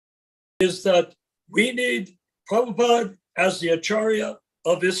is that we need Prabhupada as the Acharya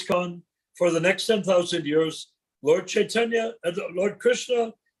of ISKCON for the next 10,000 years. Lord Chaitanya and Lord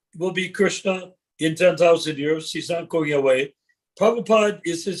Krishna will be Krishna in 10,000 years. He's not going away. Prabhupada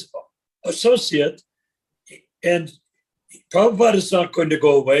is his associate, and Prabhupada is not going to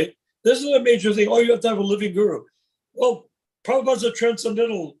go away. This is a major thing. Oh, you have to have a living guru. Well, Prabhupada's a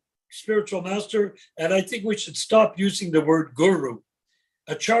transcendental spiritual master, and I think we should stop using the word guru.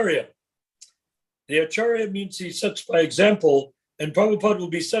 Acharya. The Acharya means he sets by example, and Prabhupada will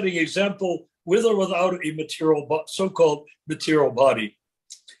be setting example with or without a material, so-called material body.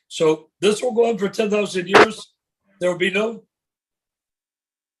 So this will go on for 10,000 years. There will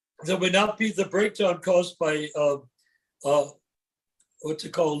not be the breakdown caused by what's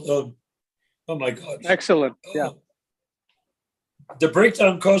it called? Oh my God! Excellent. Yeah. The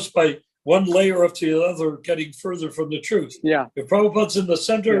breakdown caused by one layer after the other getting further from the truth. Yeah. If Prabhupada's in the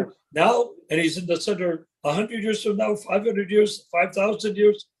center now, and he's in the center 100 years from now, 500 years, 5,000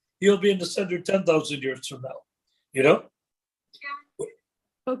 years, he'll be in the center 10,000 years from now. You know?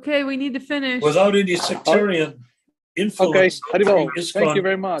 Okay, we need to finish. Without any sectarian influence. Okay, thank you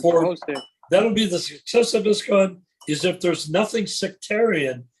very much for hosting. That'll be the success of ISKCON, is if there's nothing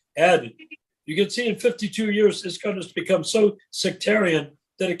sectarian added. You can see in 52 years, ISKCON has become so sectarian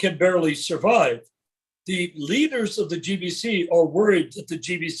that it can barely survive. The leaders of the GBC are worried that the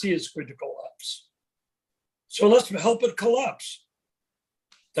GBC is going to collapse. So let's help it collapse.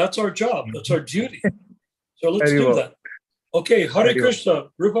 That's our job. That's our duty. So let's do that. Okay, Hare Krishna.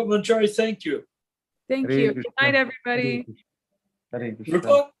 Rupa Manjari, thank you. Thank you. Good night, everybody.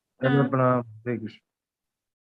 Rupa? Hare Krishna.